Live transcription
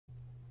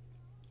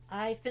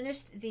I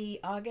finished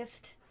the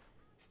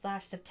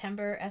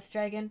August/September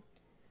S-Dragon.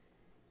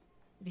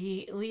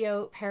 The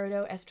Leo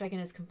Peridot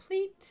S-Dragon is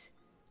complete.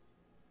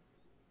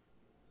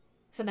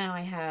 So now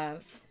I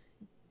have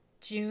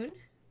June,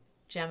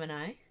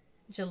 Gemini,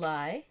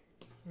 July,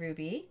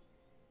 Ruby,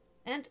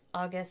 and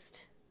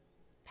August,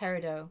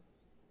 Peridot.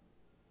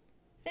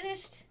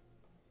 Finished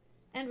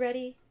and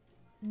ready.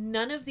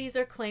 None of these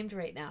are claimed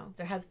right now.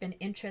 There has been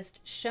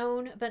interest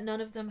shown, but none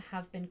of them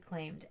have been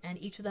claimed,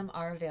 and each of them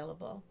are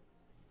available.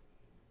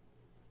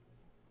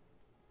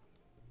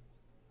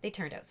 They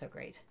turned out so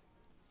great.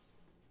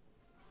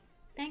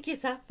 Thank you,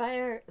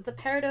 Sapphire. The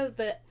Peridot,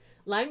 the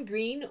lime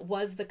green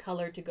was the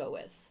color to go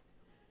with.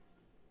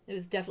 It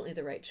was definitely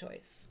the right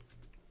choice.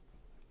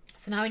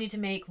 So now I need to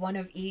make one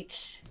of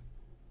each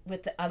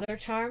with the other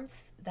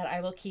charms that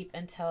I will keep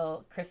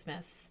until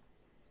Christmas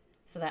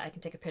so that I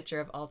can take a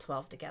picture of all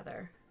 12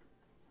 together.